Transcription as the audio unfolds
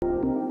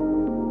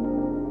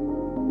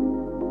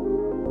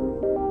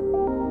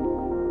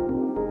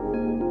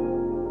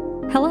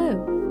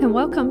and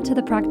welcome to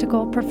the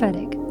Practical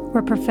Prophetic,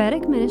 where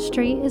prophetic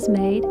ministry is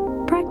made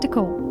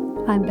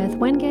practical. I'm Beth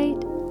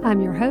Wingate, I'm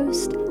your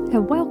host,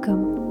 and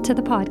welcome to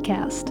the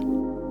podcast.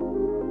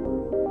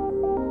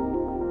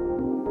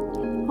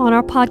 On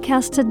our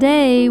podcast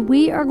today,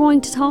 we are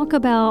going to talk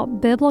about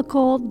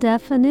biblical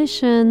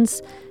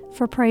definitions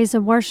for praise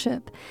and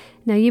worship.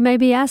 Now, you may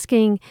be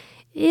asking,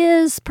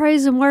 is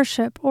praise and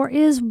worship or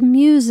is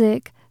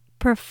music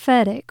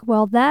prophetic?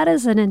 Well, that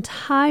is an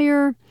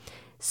entire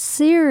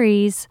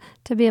series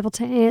to be able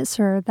to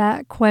answer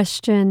that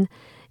question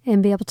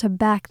and be able to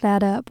back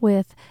that up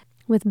with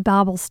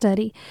Bible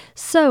study.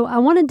 So I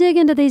want to dig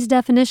into these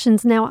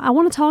definitions. Now, I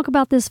want to talk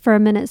about this for a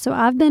minute. So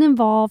I've been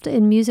involved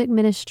in music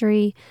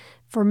ministry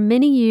for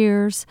many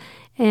years,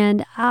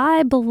 and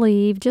I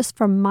believe, just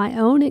from my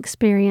own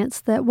experience,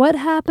 that what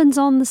happens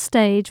on the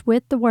stage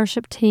with the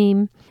worship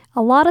team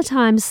a lot of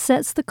times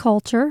sets the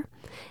culture,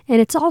 and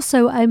it's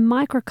also a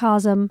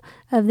microcosm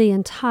of the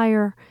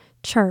entire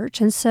church.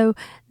 And so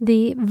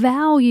the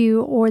value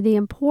or the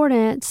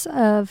importance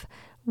of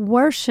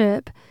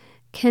worship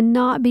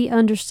cannot be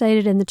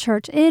understated in the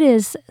church. It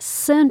is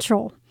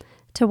central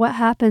to what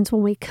happens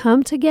when we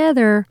come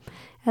together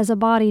as a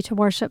body to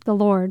worship the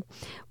Lord.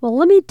 Well,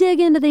 let me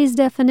dig into these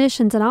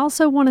definitions, and I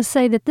also want to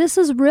say that this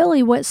is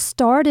really what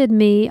started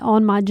me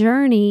on my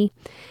journey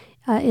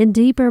in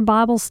deeper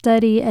Bible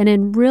study and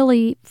in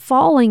really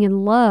falling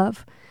in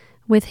love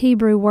with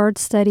Hebrew word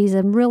studies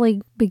and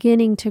really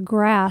beginning to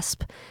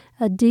grasp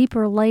a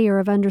deeper layer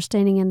of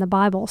understanding in the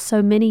Bible.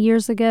 So many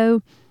years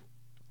ago,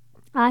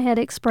 I had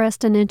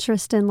expressed an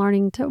interest in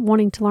wanting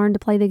to learn to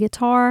play the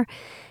guitar,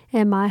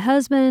 and my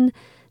husband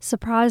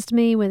surprised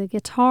me with a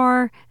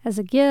guitar as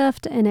a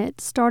gift, and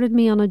it started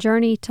me on a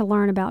journey to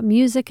learn about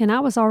music, and I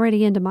was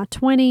already into my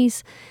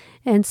 20s,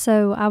 and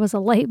so I was a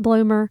late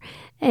bloomer.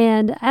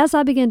 And as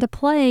I began to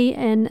play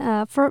and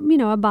for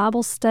a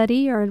Bible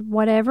study or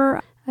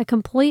whatever, a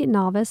complete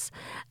novice,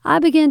 I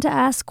began to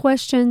ask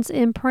questions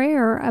in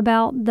prayer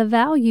about the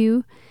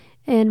value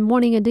and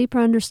wanting a deeper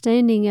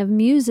understanding of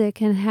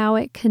music and how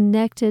it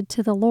connected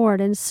to the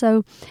Lord. And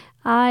so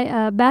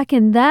I, back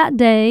in that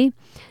day,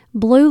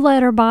 Blue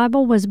Letter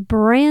Bible was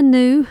brand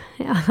new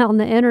on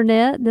the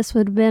internet. This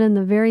would have been in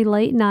the very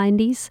late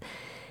 90s.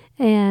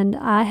 And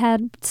I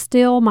had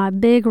still my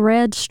big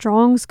red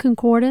Strong's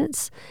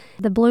Concordance.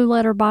 The Blue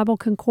Letter Bible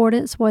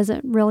Concordance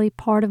wasn't really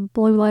part of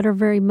Blue Letter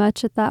very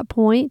much at that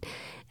point.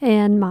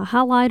 And my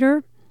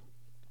highlighter,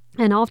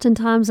 and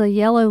oftentimes a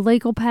yellow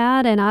legal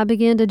pad, and I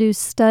began to do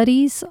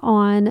studies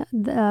on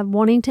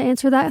wanting to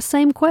answer that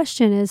same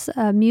question, is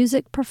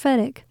music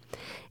prophetic?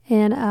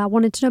 And I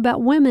wanted to know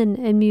about women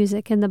and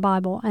music in the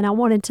Bible, and I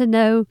wanted to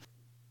know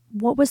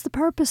what was the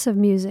purpose of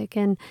music,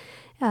 and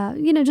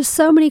just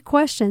so many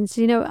questions.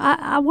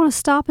 I want to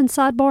stop and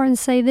sidebar and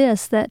say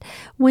this, that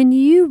when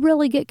you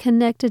really get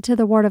connected to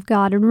the Word of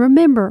God, and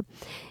remember,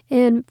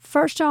 in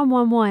 1 John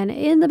 1:1,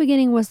 in the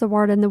beginning was the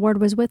Word, and the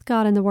Word was with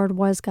God, and the Word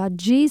was God.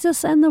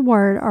 Jesus and the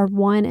Word are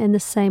one and the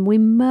same. We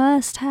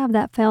must have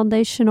that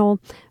foundational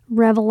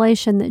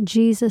revelation that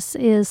Jesus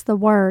is the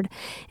Word.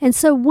 And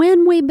so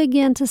when we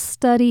begin to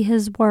study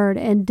His Word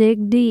and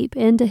dig deep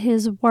into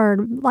His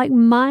Word, like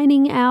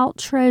mining out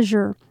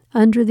treasure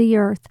under the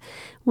earth,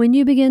 when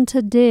you begin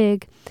to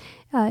dig,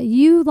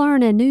 you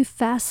learn a new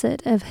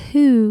facet of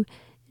who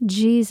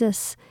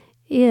Jesus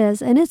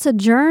is. And it's a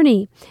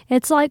journey.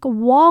 It's like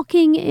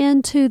walking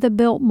into the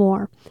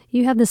Biltmore.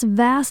 You have this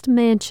vast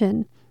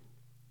mansion,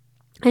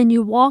 and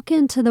you walk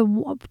into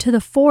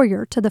the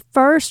foyer, to the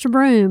first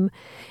room,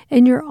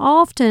 and you're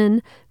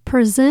often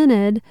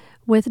presented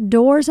with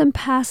doors and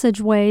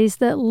passageways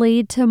that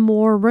lead to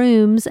more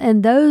rooms,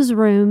 and those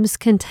rooms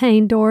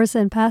contain doors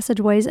and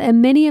passageways,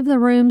 and many of the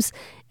rooms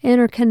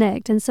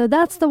interconnect. And so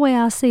that's the way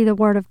I see the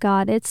Word of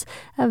God. It's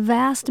a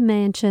vast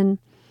mansion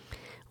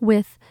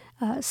with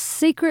a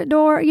secret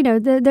door.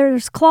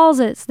 There's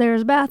closets,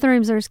 there's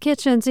bathrooms, there's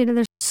kitchens.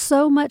 There's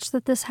so much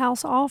that this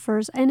house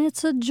offers, and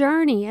it's a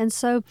journey. And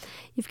so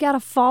you've got to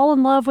fall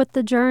in love with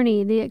the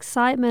journey, the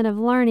excitement of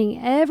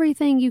learning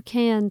everything you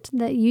can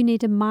that you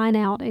need to mine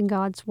out in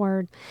God's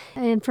Word.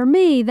 And for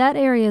me, that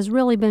area has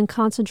really been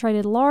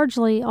concentrated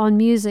largely on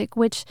music,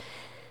 which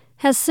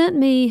has sent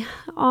me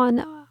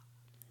on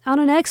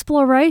an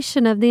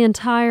exploration of the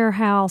entire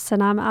house.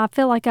 And I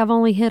feel like I've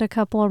only hit a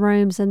couple of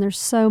rooms, and there's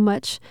so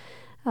much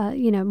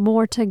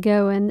more to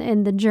go,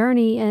 and the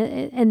journey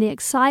and the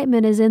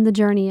excitement is in the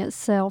journey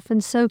itself.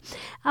 And so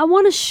I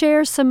want to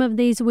share some of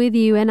these with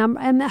you,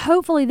 and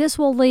hopefully this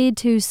will lead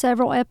to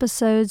several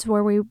episodes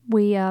where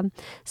we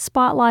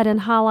spotlight and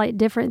highlight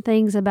different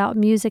things about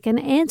music and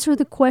answer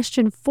the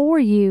question for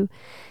you,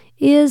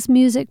 is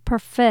music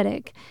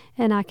prophetic?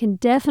 And I can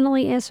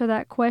definitely answer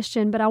that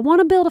question, but I want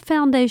to build a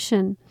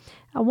foundation.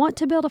 I want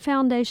to build a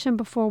foundation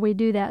before we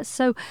do that.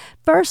 So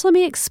first, let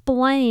me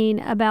explain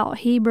about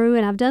Hebrew,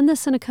 and I've done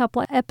this in a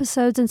couple of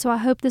episodes, and so I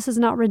hope this is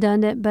not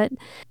redundant, but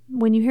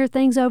when you hear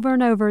things over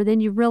and over, then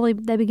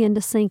they begin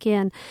to sink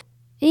in.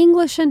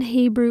 English and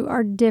Hebrew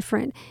are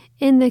different.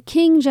 In the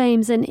King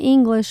James and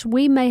English,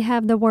 we may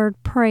have the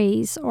word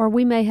praise or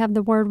we may have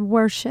the word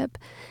worship.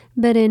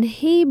 But in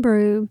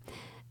Hebrew,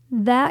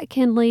 that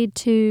can lead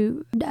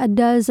to a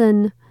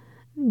dozen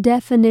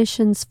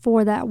definitions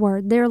for that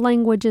word. Their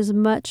language is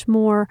much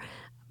more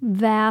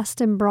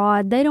vast and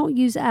broad. They don't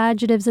use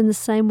adjectives in the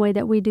same way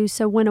that we do.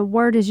 So when a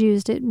word is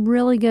used, it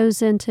really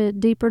goes into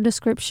deeper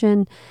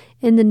description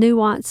in the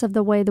nuance of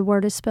the way the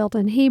word is spelled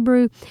in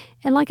Hebrew.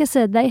 And like I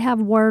said, they have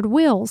word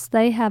wheels.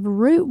 They have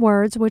root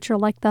words, which are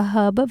like the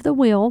hub of the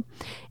wheel,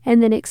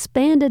 and then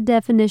expanded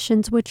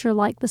definitions, which are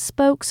like the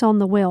spokes on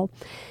the wheel.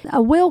 A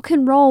wheel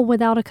can roll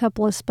without a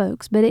couple of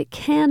spokes, but it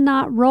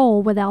cannot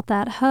roll without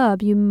that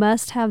hub. You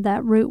must have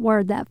that root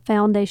word, that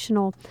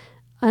foundational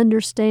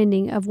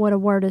understanding of what a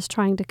word is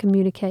trying to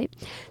communicate.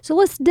 So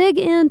let's dig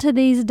into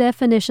these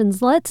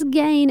definitions. Let's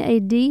gain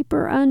a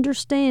deeper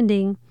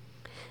understanding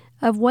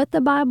of what the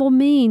Bible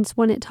means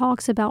when it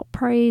talks about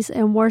praise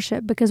and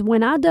worship, because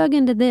when I dug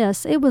into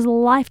this, it was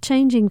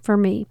life-changing for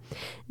me.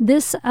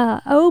 This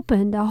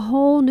opened a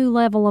whole new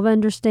level of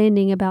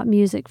understanding about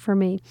music for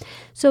me.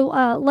 So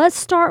let's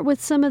start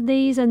with some of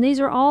these, and these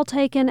are all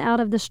taken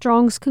out of the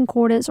Strong's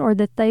Concordance or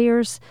the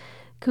Thayer's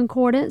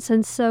Concordance,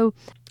 and so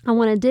I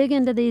want to dig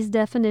into these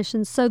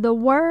definitions. So the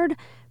word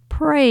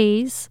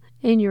praise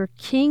in your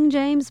King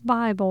James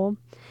Bible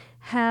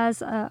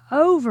has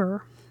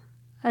over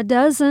a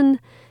dozen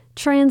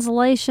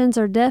translations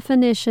or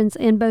definitions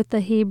in both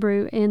the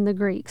Hebrew and the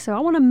Greek. So I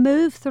want to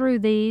move through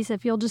these.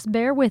 If you'll just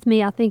bear with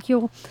me, I think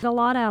you'll get a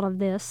lot out of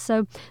this.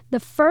 So the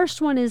first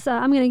one is,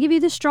 I'm going to give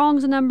you the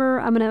Strong's number.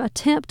 I'm going to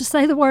attempt to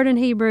say the word in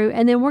Hebrew,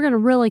 and then we're going to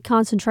really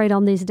concentrate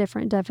on these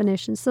different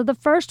definitions. So the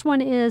first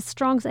one is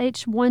Strong's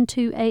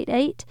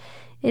H1288.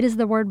 It is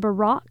the word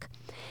barak,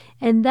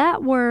 and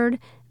that word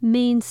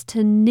means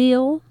to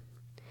kneel,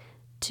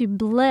 to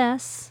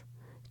bless,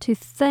 to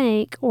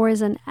thank, or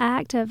is an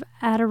act of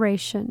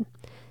adoration.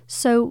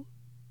 So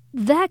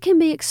that can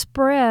be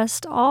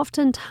expressed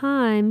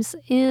oftentimes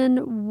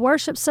in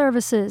worship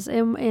services,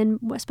 and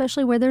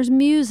especially where there's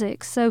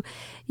music. So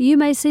you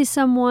may see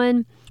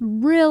someone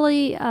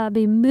really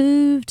be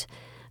moved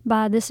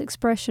by this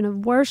expression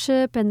of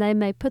worship, and they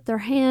may put their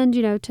hand,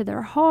 to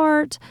their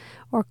heart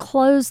or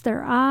close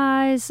their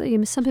eyes.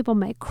 Some people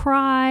may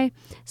cry.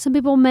 Some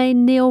people may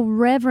kneel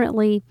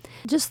reverently.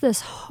 Just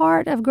this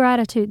heart of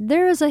gratitude.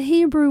 There is a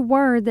Hebrew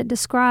word that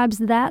describes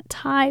that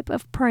type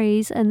of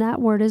praise, and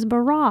that word is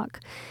barak.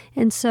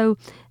 And so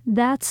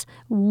that's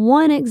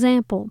one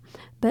example.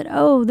 But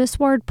this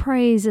word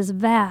praise is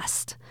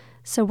vast.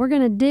 So we're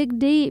going to dig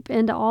deep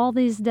into all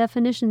these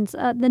definitions.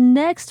 The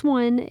next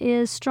one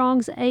is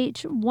Strong's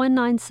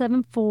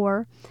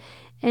H1974,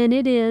 and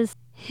it is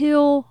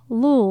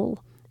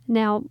Hillel.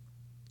 Now,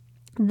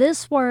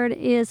 this word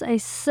is a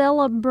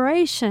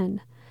celebration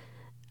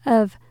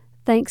of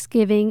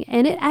Thanksgiving,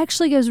 and it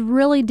actually goes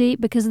really deep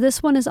because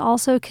this one is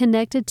also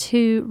connected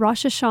to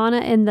Rosh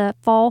Hashanah and the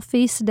fall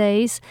feast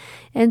days.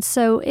 And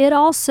so it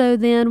also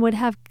then would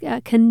have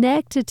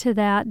connected to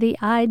that the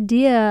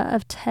idea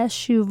of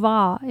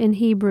Teshuvah in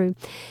Hebrew.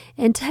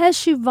 And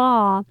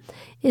Teshuvah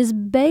is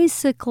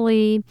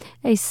basically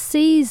a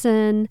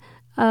season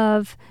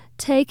of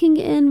taking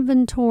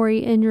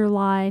inventory in your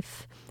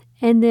life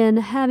and then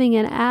having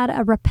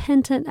a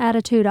repentant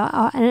attitude,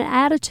 an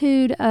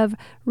attitude of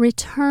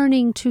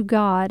returning to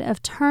God,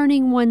 of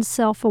turning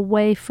oneself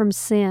away from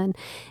sin.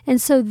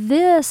 And so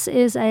this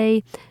is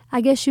I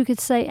guess you could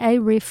say, a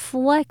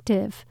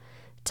reflective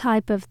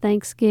type of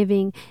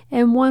thanksgiving,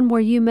 and one where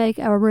you make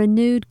a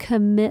renewed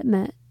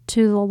commitment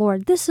to the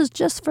Lord. This is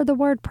just for the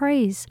word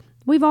praise.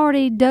 We've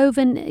already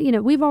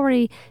we've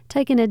already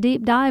taken a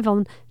deep dive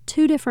on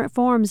two different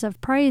forms of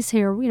praise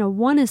here.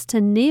 One is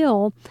to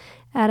kneel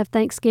out of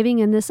thanksgiving,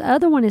 and this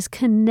other one is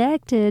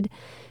connected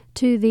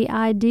to the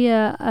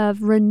idea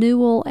of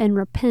renewal and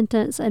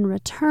repentance and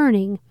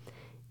returning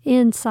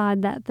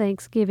inside that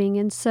thanksgiving.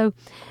 And so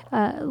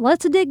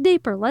let's dig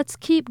deeper. Let's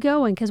keep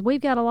going because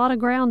we've got a lot of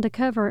ground to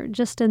cover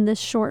just in this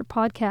short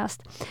podcast.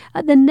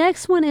 The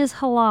next one is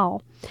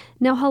halal.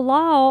 Now,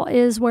 halal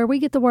is where we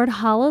get the word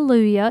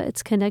hallelujah.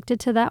 It's connected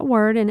to that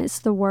word, and it's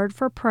the word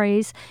for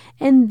praise.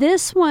 And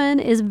this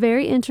one is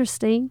very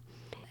interesting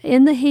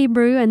in the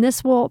Hebrew, and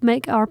this will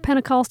make our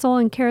Pentecostal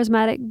and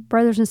charismatic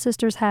brothers and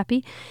sisters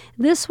happy.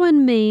 This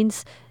one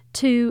means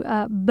to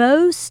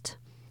boast,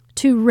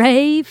 to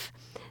rave,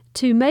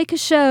 to make a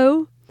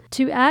show,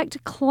 to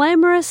act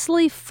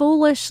clamorously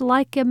foolish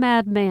like a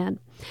madman.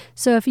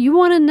 So if you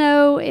want to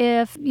know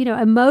if,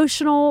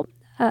 emotional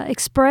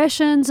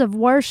expressions of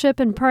worship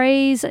and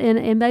praise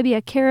in maybe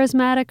a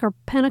charismatic or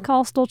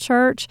Pentecostal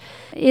church,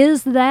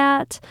 is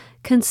that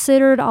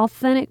considered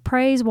authentic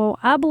praise? Well,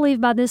 I believe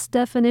by this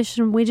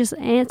definition, we just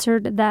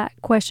answered that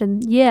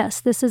question. Yes,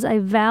 this is a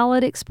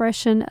valid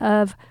expression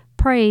of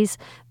praise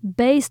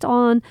based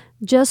on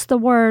just the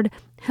word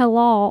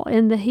halal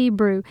in the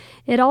Hebrew.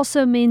 It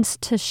also means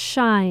to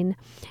shine.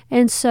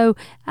 And so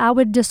I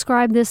would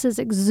describe this as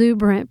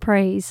exuberant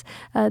praise.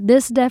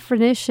 This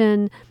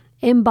definition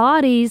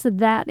embodies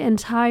that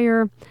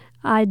entire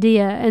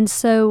idea. And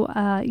so,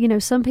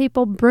 some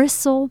people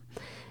bristle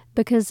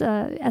because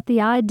at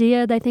the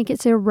idea, they think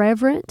it's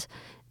irreverent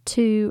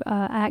to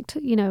act,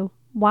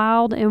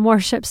 wild in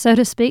worship, so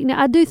to speak.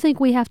 Now, I do think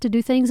we have to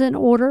do things in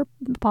order.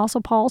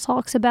 Apostle Paul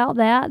talks about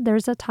that.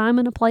 There's a time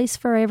and a place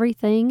for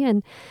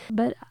everything,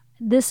 but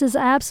this is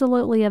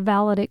absolutely a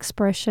valid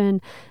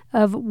expression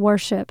of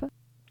worship.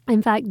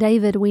 In fact,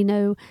 David, we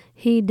know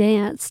he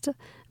danced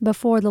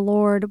before the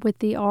Lord with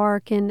the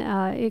ark, and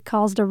it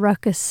caused a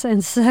ruckus.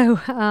 And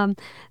so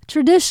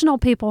traditional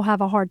people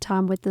have a hard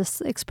time with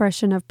this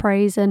expression of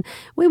praise, and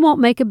we won't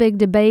make a big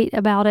debate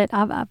about it.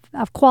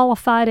 I've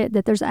qualified it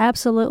that there's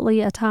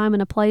absolutely a time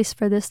and a place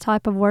for this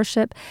type of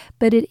worship,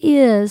 but it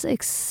is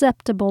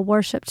acceptable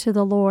worship to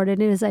the Lord,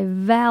 and it is a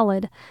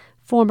valid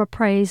form of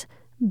praise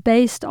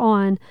based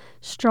on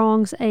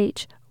Strong's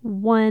H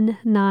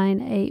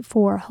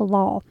 1984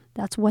 halal.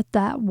 That's what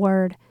that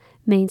word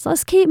means.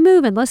 Let's keep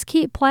moving. Let's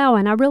keep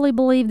plowing. I really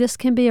believe this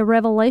can be a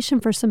revelation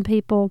for some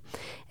people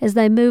as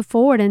they move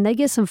forward and they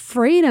get some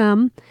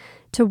freedom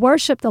to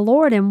worship the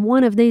Lord in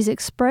one of these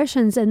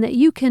expressions, and that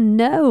you can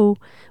know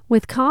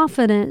with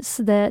confidence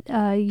that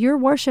your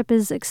worship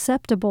is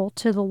acceptable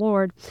to the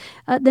Lord.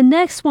 The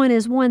next one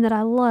is one that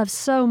I love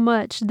so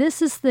much.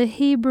 This is the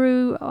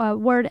Hebrew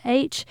word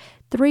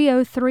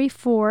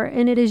H3034,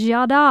 and it is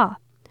yada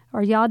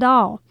or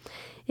yadal.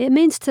 It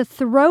means to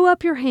throw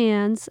up your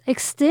hands,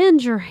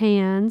 extend your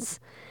hands,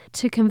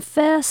 to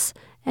confess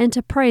and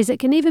to praise. It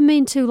can even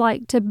mean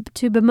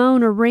to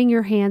bemoan or wring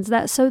your hands.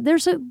 So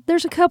there's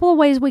a couple of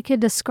ways we could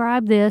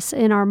describe this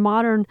in our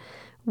modern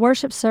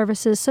worship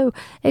services. So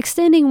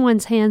extending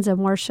one's hands in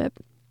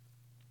worship.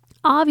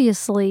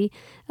 Obviously,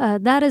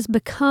 that has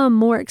become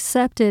more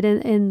accepted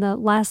in the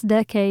last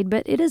decade,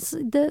 but it is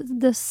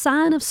the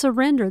sign of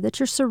surrender, that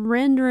you're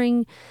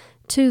surrendering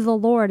to the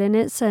Lord, and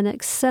it's an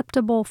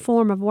acceptable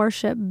form of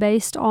worship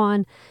based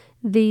on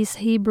these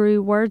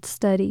Hebrew word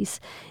studies.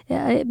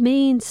 It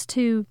means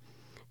to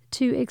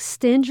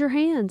extend your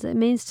hands. It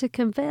means to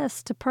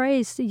confess, to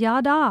praise, to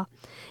yada.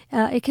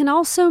 It can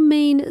also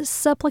mean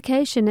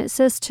supplication. It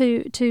says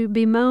to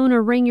bemoan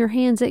or wring your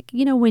hands.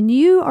 When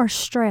you are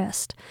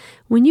stressed,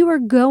 when you are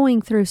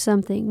going through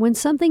something, when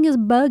something is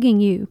bugging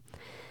you,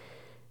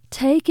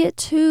 take it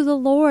to the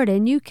Lord,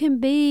 and you can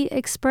be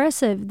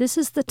expressive. This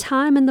is the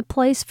time and the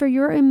place for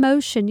your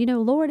emotion.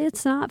 Lord,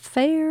 it's not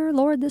fair.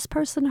 Lord, this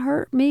person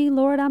hurt me.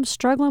 Lord, I'm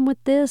struggling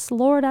with this.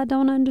 Lord, I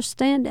don't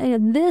understand.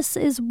 And this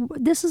is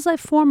a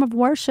form of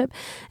worship.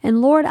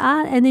 And Lord,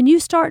 and then you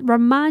start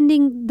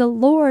reminding the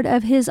Lord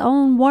of His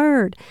own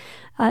word.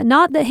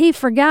 Not that He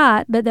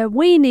forgot, but that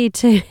we need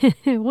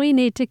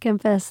to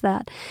confess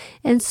that.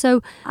 And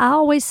so I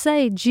always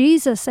say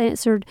Jesus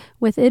answered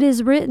with "it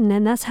is written,"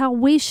 and that's how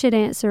we should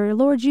answer.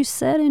 Lord, you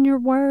said in your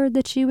word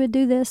that you would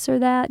do this or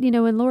that,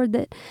 and Lord,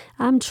 that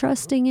I'm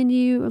trusting in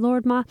you.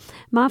 Lord, my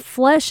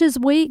flesh is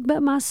weak,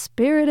 but my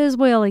spirit is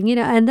willing,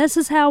 and this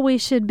is how we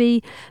should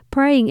be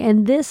praying.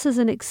 And this is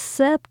an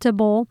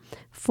acceptable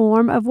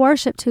form of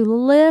worship, to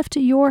lift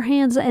your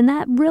hands, and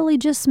that really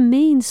just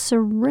means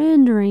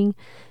surrendering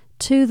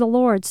to the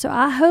Lord. So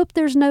I hope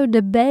there's no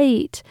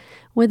debate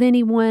with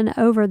anyone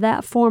over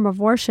that form of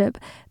worship,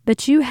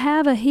 but you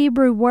have a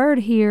Hebrew word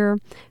here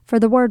for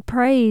the word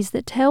praise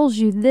that tells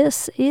you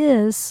this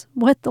is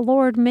what the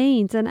Lord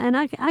means. And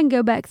I can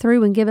go back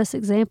through and give us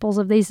examples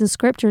of these in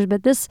scriptures,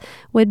 but this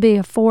would be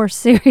a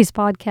 4-series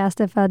podcast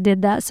if I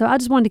did that. So I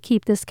just wanted to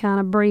keep this kind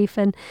of brief,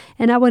 and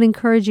I would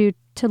encourage you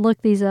to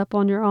look these up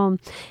on your own.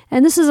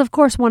 And this is, of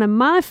course, one of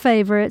my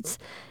favorites,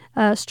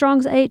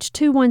 Strong's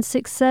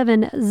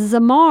H2167,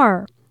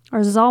 Zamar or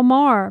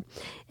Zalmar,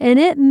 and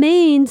it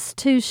means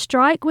to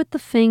strike with the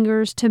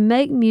fingers, to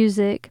make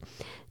music,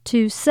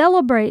 to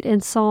celebrate in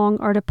song,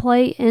 or to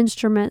play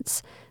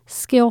instruments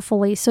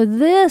skillfully. So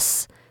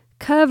this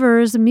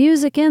covers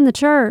music in the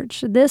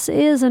church. This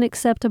is an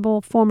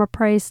acceptable form of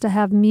praise, to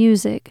have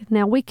music.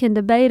 Now, we can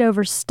debate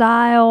over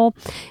style.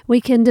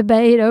 We can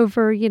debate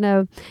over,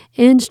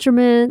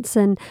 instruments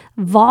and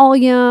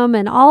volume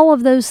and all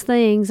of those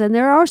things. And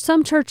there are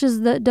some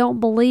churches that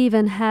don't believe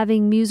in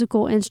having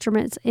musical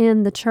instruments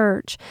in the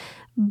church.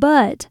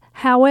 But,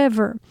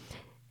 however,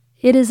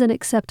 it is an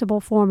acceptable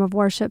form of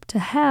worship to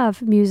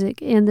have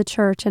music in the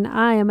church. And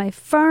I am a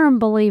firm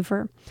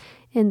believer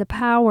in the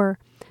power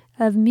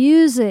of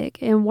music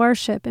and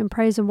worship and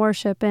praise and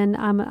worship, and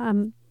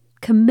I'm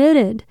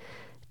committed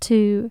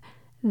to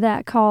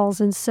that cause.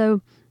 And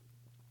so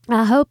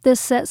I hope this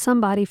sets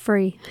somebody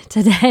free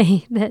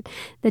today,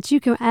 that you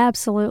can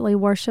absolutely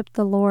worship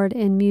the Lord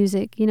in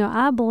music.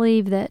 I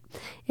believe that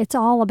it's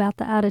all about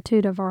the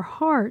attitude of our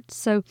hearts.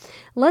 So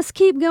let's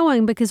keep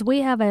going, because we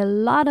have a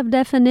lot of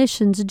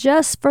definitions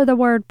just for the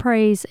word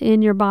praise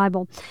in your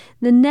Bible.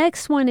 The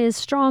next one is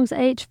Strong's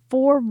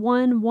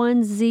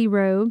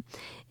H4110,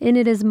 and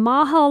it is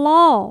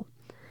mahalal,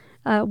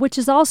 which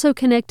is also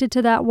connected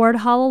to that word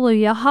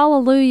hallelujah.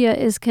 Hallelujah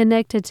is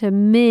connected to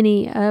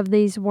many of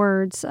these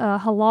words,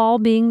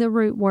 halal being the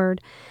root word.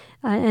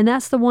 And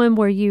that's the one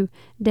where you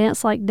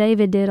dance like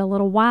David did, a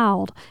little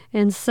wild.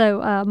 And so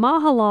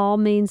mahalal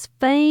means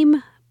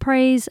fame,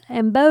 praise,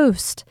 and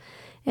boast.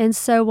 And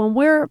so when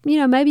we're,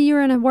 maybe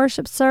you're in a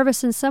worship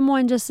service and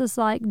someone just is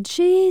like,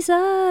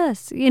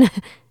 Jesus,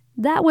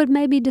 that would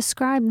maybe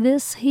describe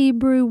this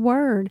Hebrew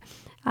word.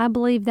 I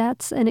believe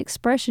that's an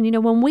expression.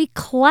 When we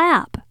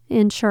clap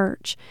in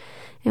church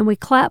and we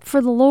clap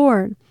for the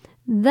Lord,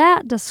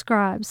 that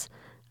describes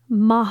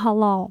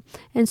Mahalal.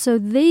 And so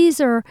these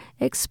are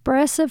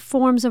expressive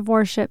forms of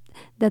worship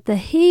that the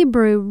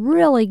Hebrew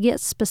really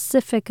gets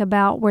specific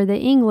about, where the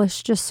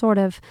English just sort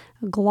of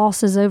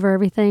glosses over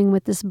everything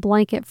with this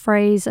blanket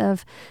phrase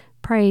of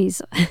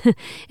praise.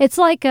 It's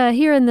like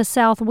here in the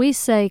South, we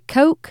say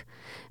Coke,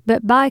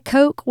 but by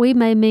Coke, we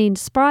may mean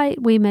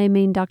Sprite, we may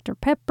mean Dr.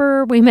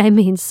 Pepper, we may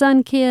mean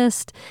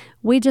Sunkist.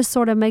 We just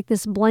sort of make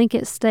this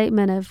blanket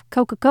statement of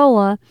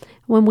Coca-Cola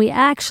when we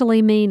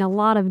actually mean a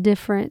lot of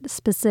different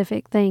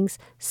specific things.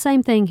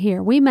 Same thing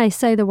here. We may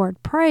say the word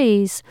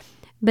praise,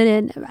 but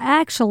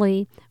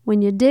actually,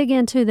 when you dig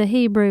into the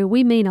Hebrew,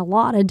 we mean a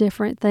lot of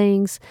different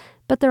things,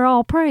 but they're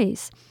all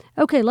praise.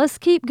 Okay, let's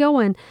keep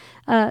going.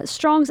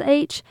 Strong's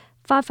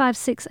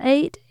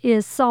H5568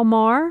 is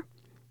Salmar.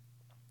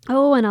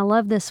 Oh, and I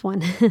love this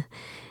one.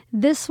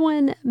 This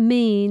one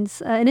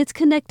means, and it's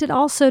connected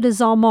also to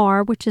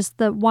Zalmar, which is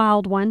the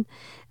wild one.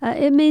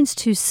 It means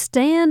to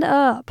stand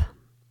up.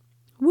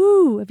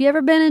 Woo! Have you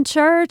ever been in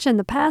church and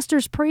the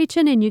pastor's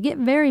preaching and you get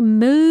very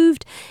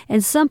moved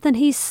and something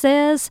he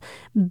says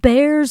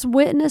bears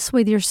witness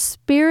with your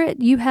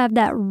spirit? You have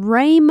that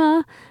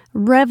rhema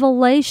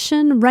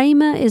revelation.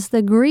 Rhema is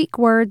the Greek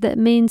word that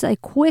means a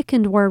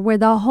quickened word, where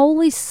the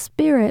Holy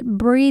Spirit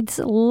breathes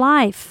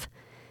life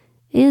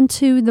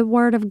into the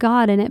Word of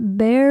God, and it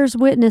bears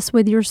witness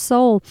with your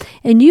soul.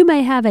 And you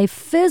may have a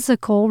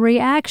physical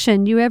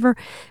reaction. You ever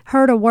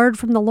heard a word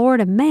from the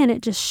Lord and man,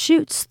 it just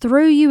shoots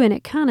through you and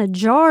it kind of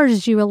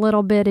jars you a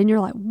little bit and you're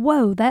like,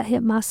 whoa, that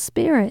hit my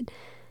spirit.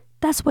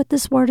 That's what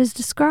this word is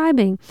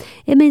describing.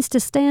 It means to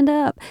stand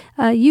up.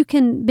 You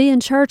can be in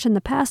church and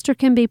the pastor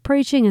can be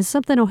preaching and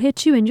something will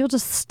hit you and you'll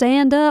just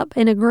stand up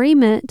in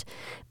agreement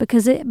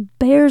because it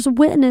bears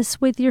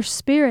witness with your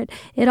spirit.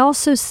 It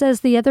also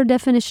says, the other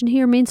definition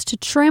here means to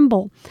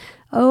tremble.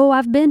 Oh,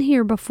 I've been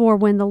here before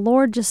when the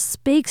Lord just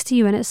speaks to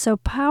you and it's so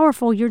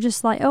powerful. You're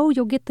just like, oh,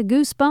 you'll get the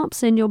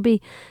goosebumps and you'll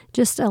be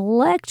just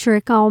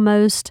electric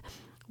almost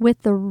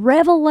with the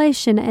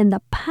revelation and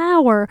the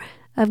power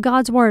of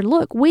God's Word.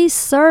 Look, we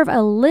serve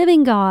a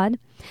living God,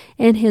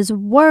 and His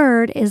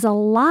Word is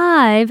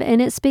alive,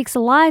 and it speaks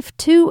life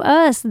to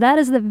us. That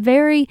is the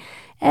very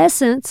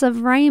essence of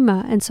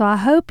Rhema. And so I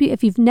hope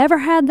if you've never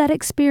had that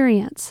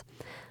experience,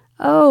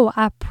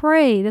 I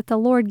pray that the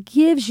Lord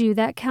gives you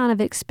that kind of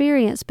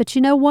experience. But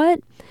you know what?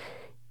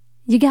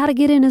 You got to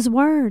get in His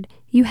Word.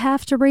 You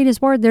have to read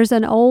His Word. There's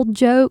an old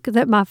joke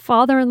that my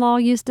father-in-law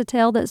used to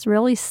tell that's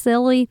really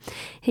silly.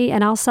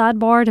 And I'll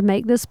sidebar to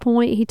make this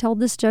point. He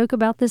told this joke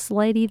about this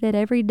lady that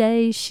every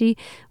day she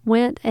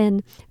went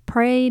and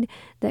prayed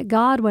that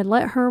God would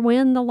let her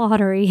win the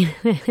lottery.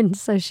 And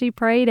so she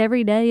prayed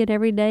every day.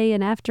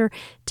 And after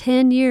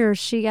 10 years,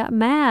 she got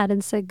mad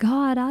and said,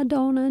 God, I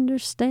don't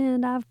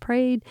understand. I've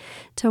prayed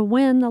to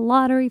win the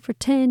lottery for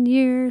 10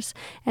 years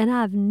and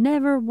I've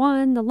never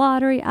won the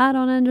lottery. I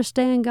don't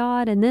understand,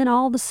 God. And then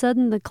all of a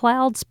sudden the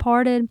clouds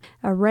parted,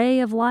 a ray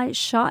of light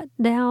shot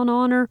down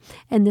on her,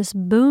 and this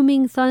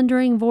booming,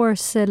 thundering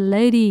voice said,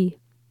 Lady,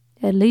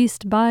 at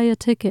least buy a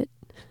ticket.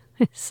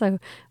 So,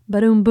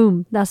 boom,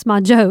 boom. That's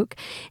my joke.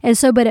 And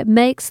so, but it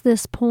makes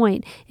this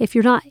point. If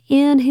you're not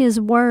in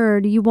His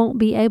Word, you won't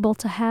be able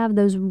to have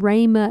those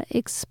Rhema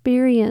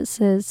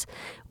experiences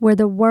where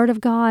the Word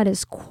of God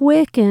is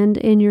quickened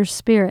in your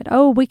spirit.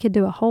 Oh, we could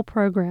do a whole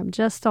program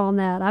just on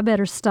that. I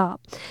better stop.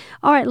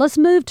 All right, let's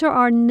move to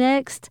our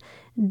next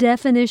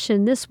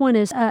definition. This one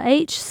is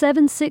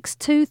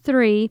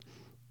H7623.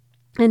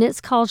 And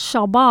it's called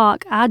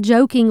Shabach. I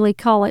jokingly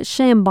call it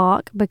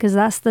Shambach because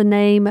that's the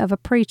name of a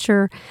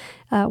preacher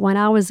when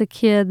I was a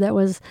kid that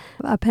was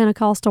a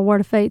Pentecostal Word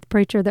of Faith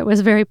preacher that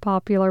was very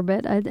popular.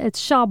 But it's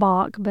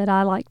Shabach, but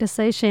I like to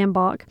say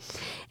Shambach.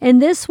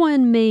 And this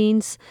one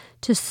means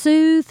to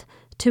soothe,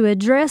 to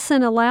address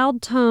in a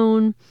loud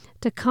tone,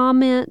 to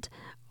comment,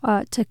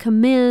 to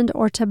commend,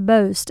 or to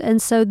boast. And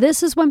so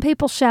this is when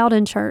people shout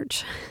in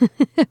church.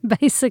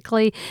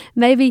 Basically,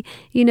 maybe,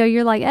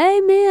 you're like,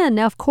 amen.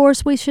 Now, of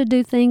course, we should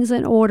do things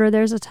in order.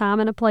 There's a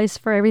time and a place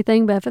for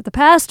everything. But if the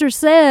pastor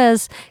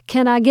says,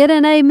 can I get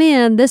an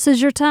amen? This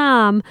is your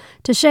time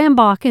to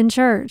shambach in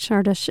church,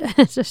 or to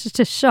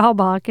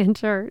shabach in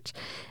church.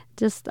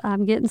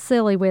 I'm getting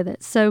silly with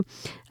it. So,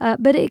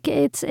 but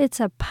it's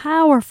a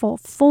powerful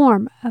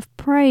form of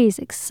praise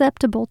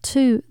acceptable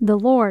to the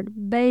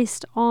Lord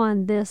based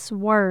on this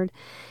word.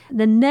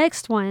 The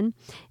next one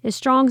is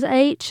Strong's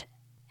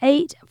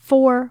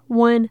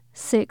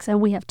H8416,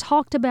 and we have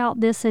talked about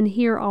this in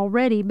here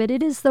already, but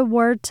it is the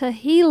word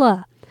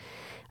Tehillah.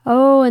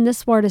 Oh, and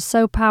this word is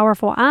so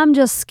powerful. I'm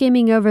just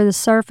skimming over the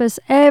surface.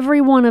 Every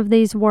one of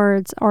these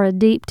words are a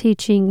deep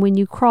teaching when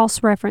you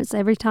cross-reference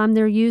every time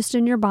they're used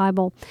in your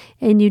Bible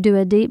and you do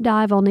a deep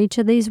dive on each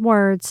of these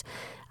words.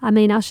 I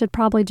mean, I should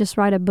probably just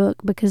write a book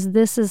because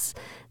this is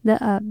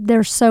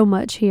There's so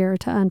much here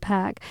to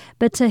unpack.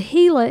 But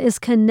Tehillah is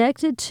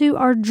connected to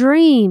our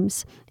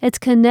dreams. It's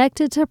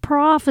connected to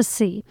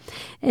prophecy.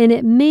 And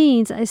it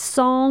means a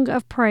song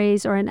of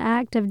praise or an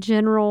act of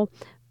general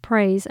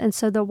praise. And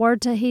so the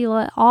word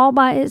Tehillah all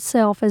by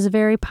itself is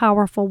very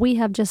powerful. We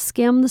have just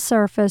skimmed the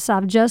surface.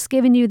 I've just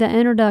given you the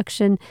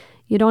introduction.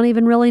 You don't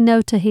even really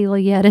know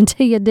Tehillah yet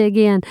until you dig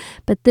in.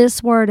 But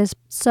this word is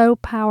so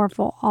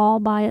powerful all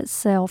by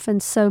itself.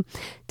 And so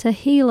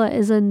Tehillah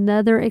is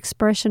another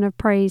expression of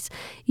praise.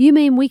 You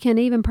mean we can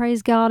even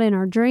praise God in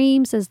our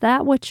dreams? Is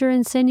that what you're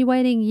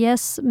insinuating?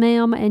 Yes,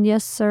 ma'am, and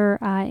yes, sir,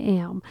 I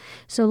am.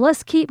 So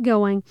let's keep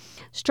going.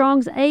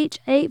 Strong's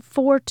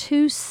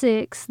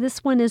H8426.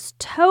 This one is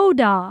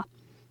Todah.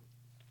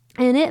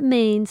 And it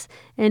means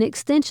an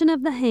extension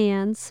of the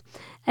hands,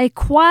 a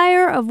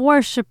choir of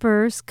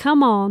worshipers.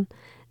 Come on.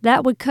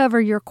 That would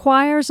cover your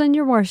choirs and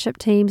your worship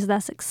teams.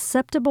 That's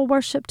acceptable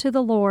worship to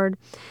the Lord.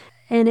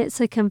 And it's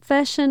a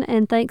confession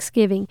and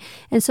thanksgiving.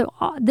 And so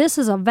this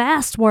is a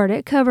vast word.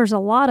 It covers a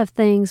lot of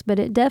things, but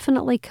it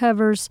definitely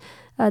covers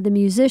the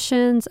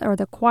musicians or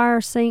the choir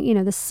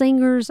the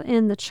singers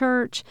in the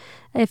church.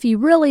 If you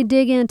really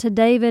dig into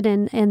David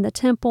and the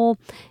temple,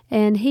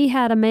 and he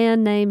had a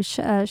man named,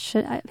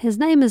 his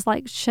name is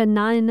like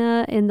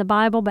Shaniah in the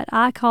Bible, but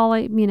I call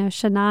it,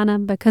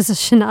 Shaniah because of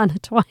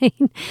Shania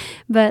Twain.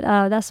 But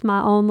that's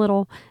my own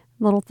little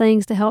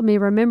things to help me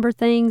remember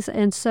things.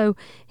 And so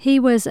he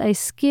was a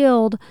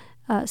skilled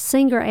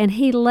singer, and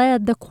he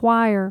led the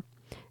choir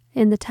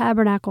in the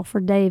tabernacle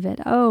for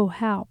David. Oh,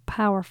 how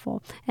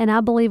powerful. And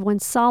I believe when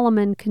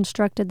Solomon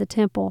constructed the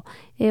temple,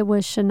 it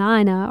was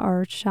Shaniah,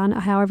 or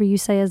however you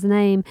say his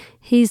name,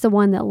 he's the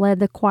one that led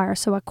the choir.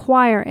 So a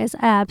choir is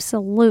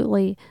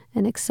absolutely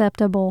an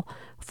acceptable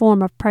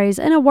form of praise.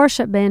 And a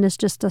worship band is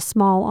just a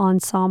small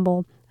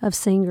ensemble of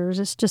singers.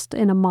 It's just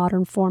in a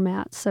modern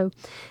format. So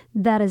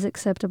that is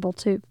acceptable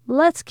too.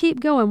 Let's keep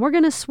going. We're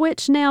going to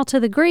switch now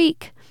to the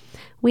Greek.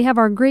 We have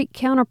our Greek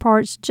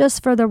counterparts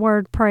just for the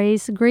word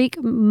praise.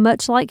 Greek,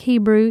 much like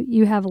Hebrew,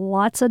 you have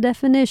lots of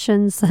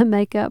definitions that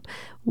make up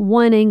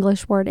one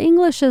English word.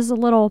 English is a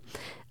little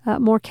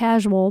more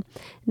casual,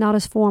 not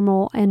as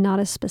formal and not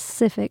as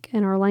specific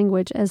in our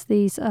language as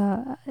these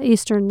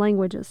Eastern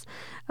languages.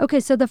 Okay,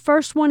 so the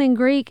first one in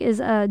Greek is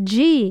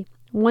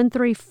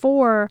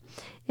G134,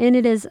 and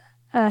it is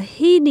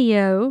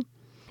ahenio,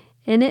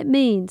 and it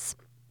means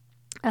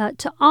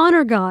to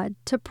honor God,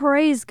 to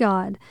praise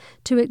God,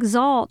 to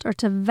exalt or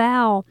to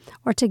vow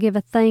or to give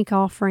a thank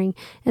offering.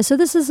 And so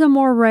this is a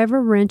more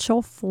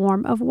reverential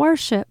form of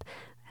worship.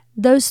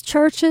 Those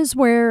churches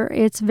where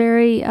it's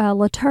very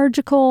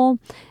liturgical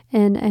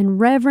and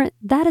reverent,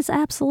 that is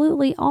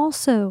absolutely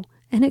also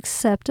an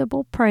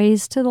acceptable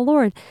praise to the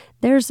Lord.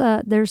 There's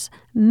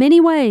many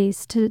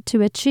ways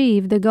to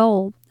achieve the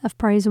goal of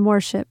praise and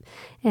worship.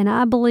 And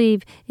I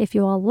believe if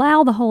you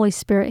allow the Holy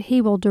Spirit, He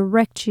will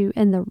direct you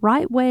in the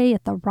right way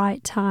at the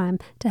right time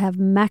to have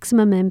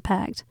maximum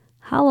impact.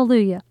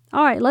 Hallelujah.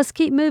 All right, let's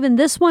keep moving.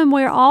 This one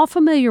we're all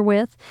familiar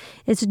with.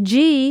 It's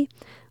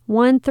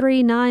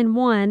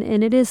G1391,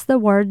 and it is the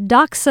word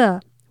doxa,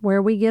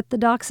 where we get the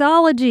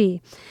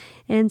doxology.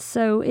 And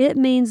so it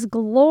means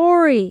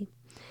glory,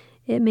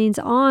 it means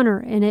honor,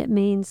 and it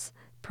means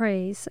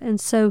praise. And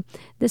so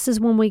this is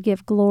when we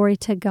give glory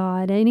to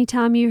God.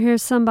 Anytime you hear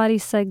somebody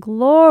say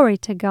glory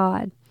to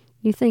God,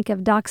 you think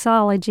of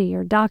doxology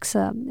or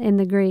doxa in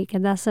the Greek,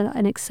 and that's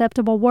an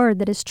acceptable word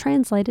that is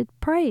translated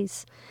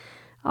praise.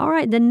 All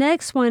right, the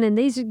next one, and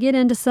these get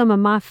into some of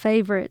my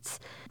favorites.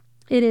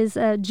 It is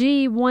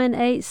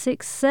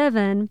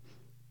G1867.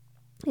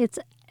 It's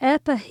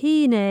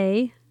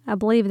epihene. I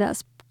believe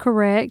that's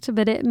correct,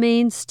 but it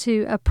means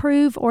to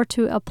approve or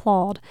to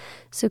applaud.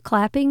 So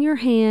clapping your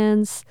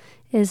hands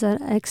is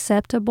an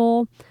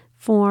acceptable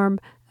form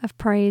of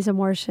praise and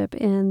worship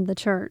in the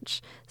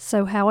church.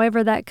 So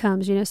however that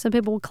comes, some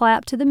people will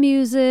clap to the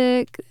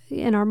music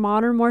in our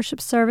modern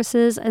worship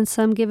services, and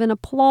some give an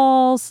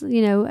applause,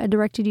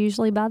 directed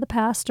usually by the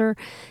pastor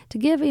to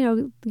give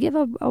the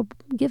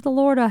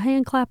Lord a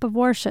hand clap of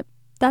worship.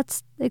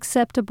 That's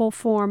acceptable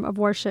form of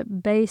worship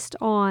based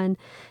on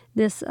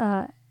this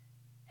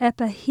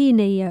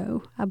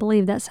epiheneo. I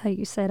believe that's how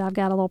you say it. I've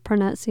got a little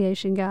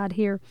pronunciation guide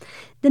here.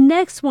 The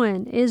next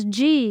one is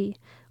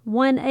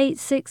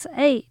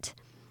G1868,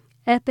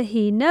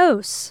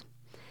 epihenos.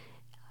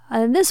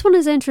 And this one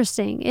is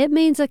interesting. It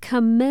means a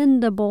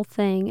commendable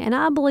thing. And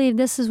I believe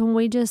this is when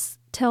we just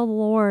tell the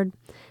Lord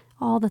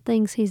all the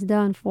things He's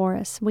done for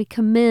us. We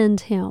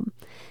commend Him.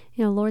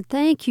 Lord,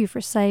 thank you for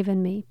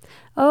saving me.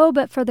 Oh,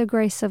 but for the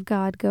grace of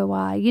God go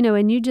I.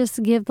 And you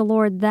just give the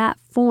Lord that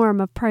form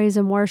of praise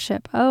and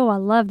worship. Oh, I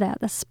love that.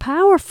 That's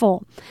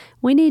powerful.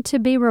 We need to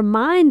be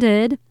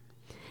reminded,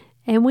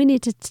 and we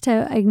need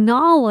to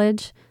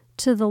acknowledge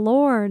to the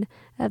Lord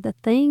of the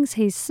things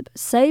He's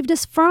saved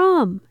us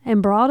from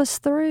and brought us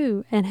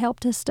through and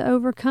helped us to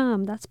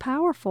overcome. That's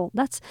powerful.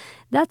 That's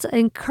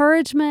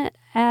encouragement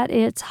at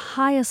its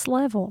highest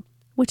level,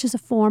 which is a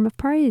form of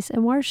praise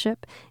and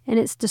worship. And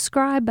it's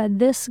described by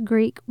this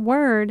Greek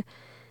word,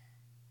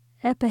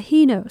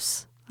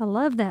 epihenos. I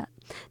love that.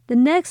 The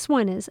next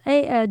one is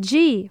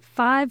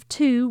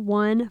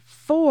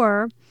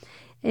G5214,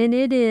 and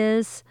it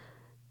is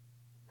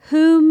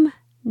humneo.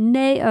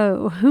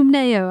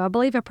 I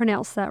believe I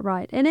pronounced that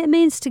right. And it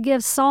means to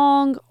give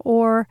song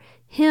or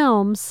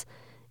hymns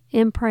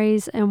in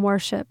praise and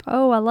worship.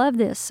 Oh, I love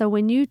this. So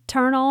when you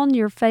turn on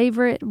your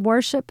favorite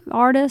worship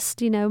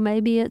artist,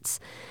 maybe it's,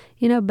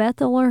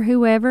 Bethel or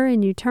whoever,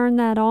 and you turn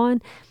that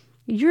on,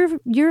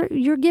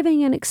 you're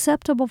giving an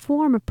acceptable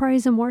form of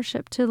praise and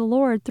worship to the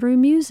Lord through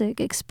music,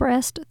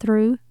 expressed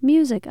through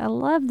music. I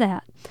love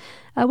that.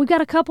 We've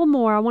got a couple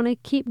more. I want to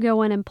keep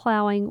going and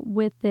plowing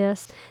with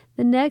this.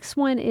 The next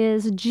one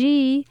is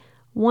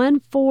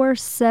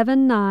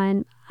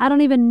G1479. I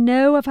don't even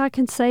know if I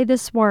can say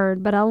this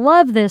word, but I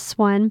love this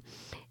one.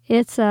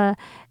 It's a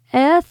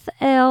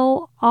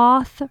Ethel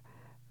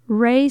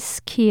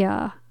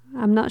Othraiskia.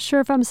 I'm not sure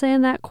if I'm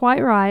saying that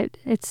quite right.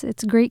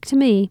 It's Greek to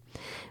me,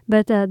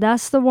 but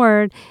that's the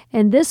word.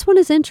 And this one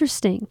is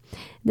interesting.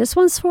 This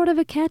one's sort of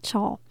a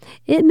catch-all.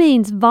 It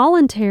means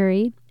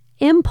voluntary,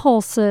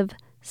 impulsive,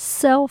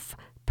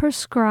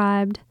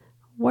 self-prescribed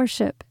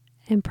worship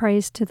and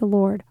praise to the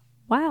Lord.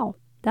 Wow,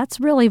 that's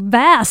really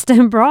vast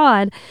and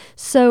broad.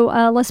 So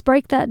let's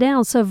break that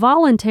down. So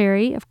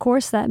voluntary, of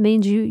course, that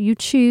means you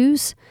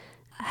choose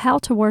how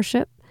to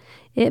worship.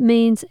 It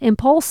means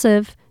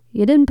impulsive.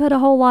 You didn't put a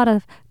whole lot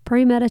of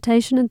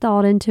premeditation and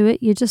thought into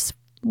it. You just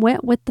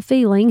went with the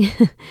feeling.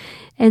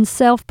 And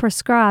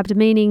self-prescribed,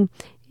 meaning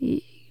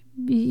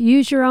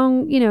use your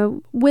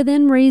own,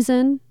 within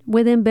reason,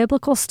 within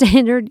biblical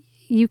standard.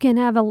 You can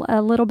have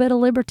a little bit of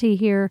liberty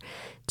here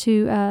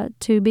to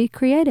be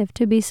creative,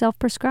 to be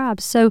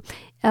self-prescribed. So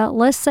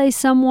let's say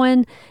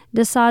someone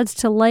decides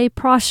to lay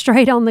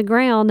prostrate on the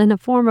ground in a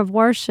form of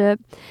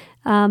worship.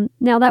 Now,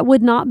 that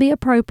would not be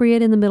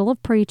appropriate in the middle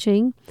of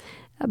preaching.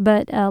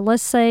 But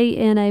let's say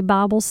in a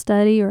Bible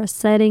study or a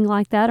setting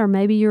like that, or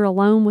maybe you're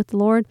alone with the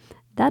Lord,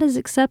 that is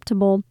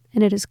acceptable,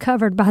 and it is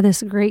covered by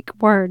this Greek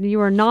word.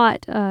 You are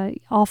not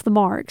off the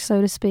mark,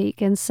 so to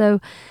speak. And so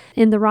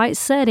in the right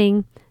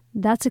setting,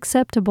 that's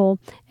acceptable.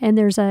 And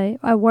there's a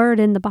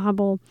word in the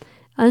Bible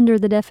under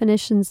the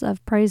definitions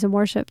of praise and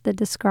worship that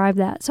describe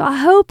that. So I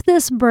hope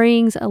this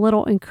brings a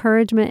little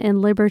encouragement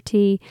and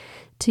liberty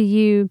to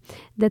you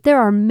that there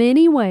are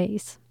many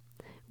ways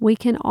we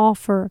can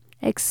offer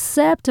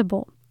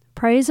acceptable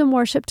praise and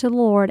worship to the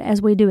Lord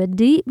as we do a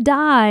deep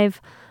dive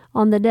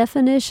on the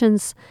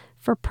definitions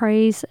for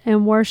praise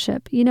and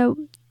worship.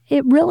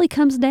 It really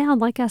comes down,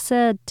 like I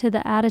said, to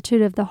the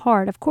attitude of the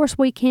heart. Of course,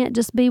 we can't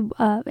just be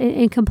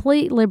in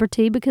complete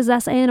liberty because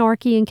that's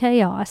anarchy and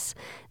chaos.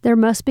 There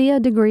must be a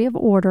degree of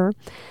order.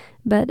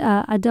 But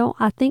I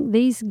think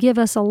these give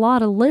us a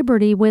lot of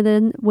liberty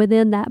within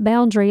that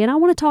boundary. And I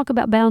want to talk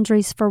about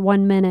boundaries for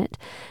 1 minute.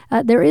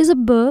 There is a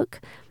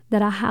book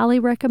that I highly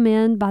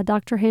recommend by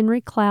Dr. Henry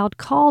Cloud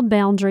called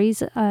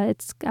Boundaries. I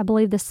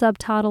believe the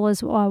subtitle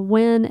is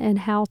When and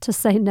How to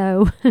Say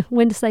No.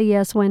 When to say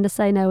yes, when to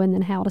say no, and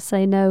then how to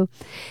say no.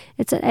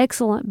 It's an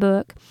excellent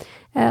book.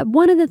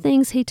 One of the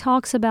things he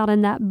talks about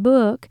in that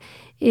book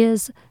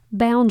is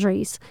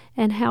boundaries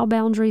and how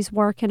boundaries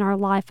work in our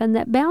life, and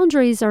that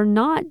boundaries are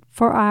not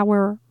for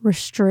our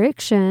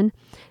restriction.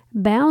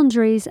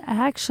 Boundaries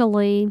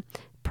actually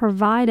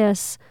provide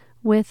us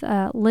with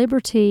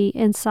liberty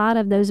inside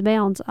of those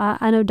bounds.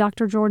 I know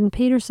Dr. Jordan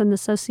Peterson, the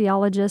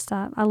sociologist,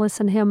 I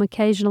listen to him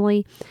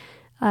occasionally.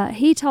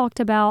 He talked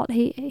about,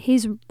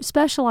 he's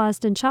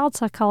specialized in child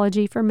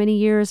psychology for many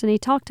years, and he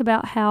talked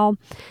about how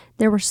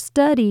there were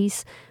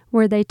studies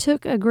where they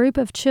took a group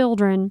of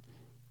children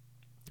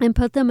and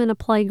put them in a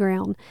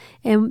playground.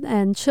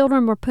 And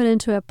children were put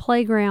into a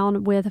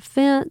playground with a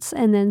fence,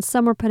 and then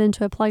some were put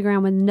into a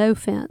playground with no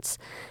fence.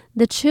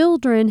 The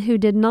children who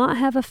did not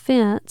have a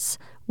fence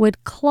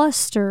would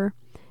cluster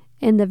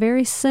in the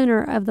very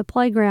center of the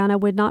playground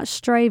and would not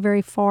stray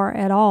very far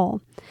at all.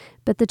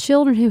 But the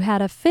children who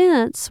had a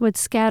fence would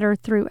scatter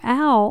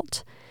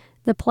throughout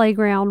the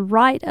playground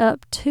right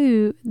up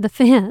to the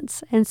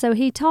fence. And so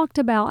he talked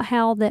about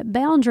how that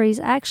boundaries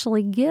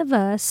actually give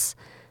us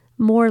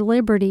more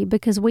liberty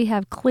because we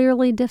have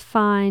clearly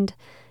defined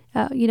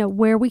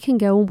where we can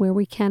go and where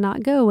we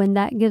cannot go. And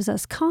that gives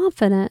us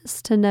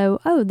confidence to know,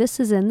 this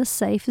is in the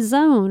safe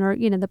zone or,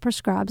 the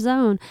prescribed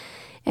zone.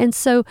 And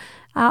so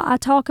I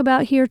talk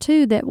about here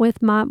too that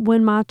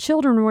when my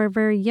children were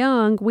very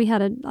young, we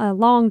had a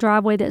long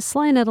driveway that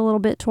slanted a little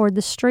bit toward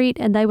the street,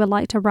 and they would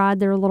like to ride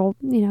their little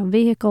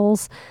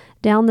vehicles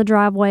down the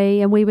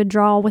driveway, and we would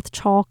draw with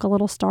chalk a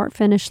little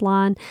start-finish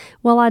line.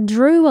 Well, I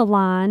drew a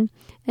line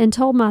and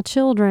told my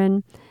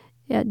children,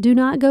 do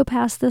not go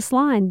past this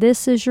line.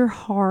 This is your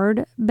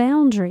hard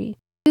boundary.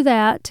 Do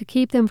that to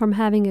keep them from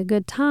having a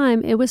good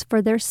time. It was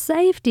for their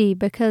safety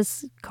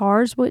because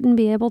cars wouldn't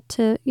be able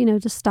to,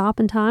 to stop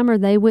in time, or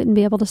they wouldn't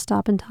be able to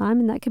stop in time,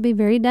 and that could be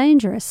very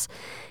dangerous.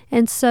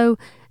 And so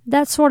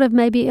that sort of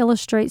maybe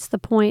illustrates the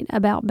point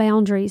about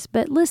boundaries.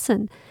 But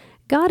listen,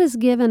 God has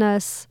given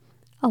us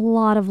a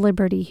lot of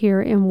liberty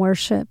here in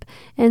worship.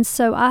 And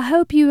so I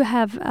hope you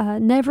have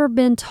never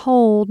been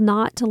told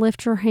not to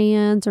lift your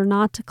hands or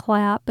not to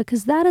clap,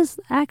 because that is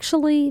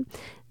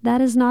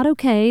not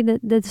okay.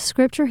 The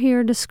scripture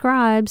here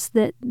describes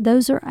that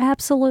those are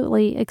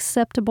absolutely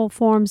acceptable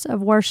forms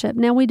of worship.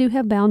 Now, we do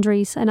have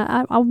boundaries, and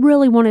I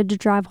really wanted to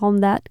drive home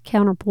that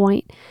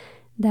counterpoint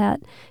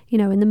that,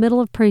 in the middle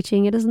of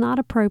preaching, it is not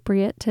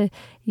appropriate to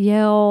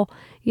yell,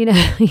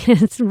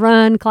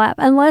 run, clap,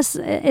 unless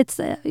it's,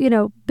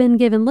 been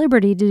given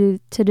liberty to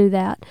do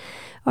that.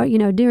 Or,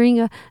 during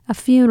a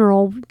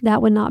funeral,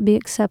 that would not be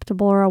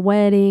acceptable, or a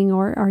wedding,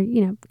 or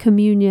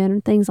communion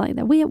and things like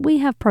that. We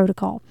have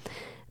protocol.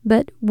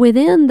 But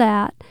within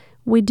that,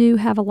 we do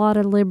have a lot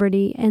of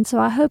liberty. And so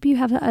I hope you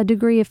have a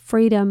degree of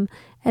freedom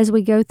as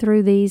we go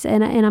through these.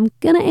 And I'm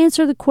going to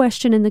answer the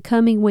question in the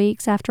coming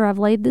weeks after I've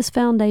laid this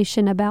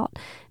foundation about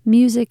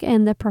music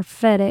and the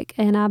prophetic.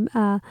 And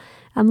I'm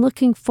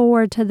looking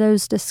forward to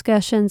those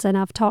discussions. And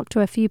I've talked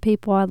to a few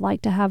people I'd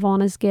like to have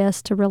on as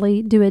guests to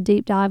really do a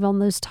deep dive on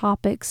those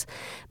topics.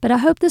 But I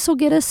hope this will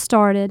get us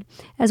started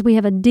as we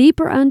have a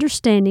deeper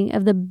understanding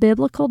of the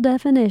biblical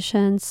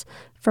definitions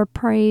for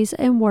praise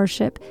and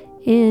worship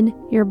in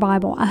your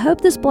Bible. I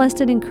hope this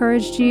blessed and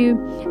encouraged you.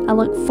 I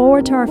look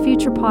forward to our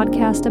future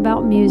podcast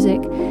about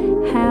music.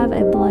 Have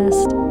a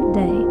blessed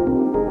day.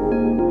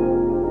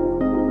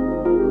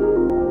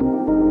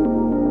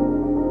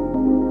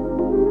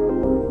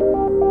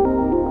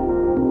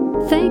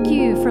 Thank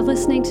you for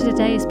listening to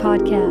today's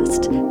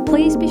podcast.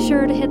 Please be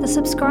sure to hit the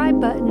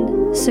subscribe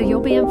button so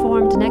you'll be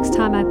informed next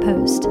time I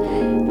post.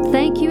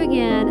 Thank you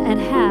again, and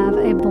have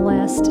a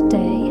blessed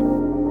day.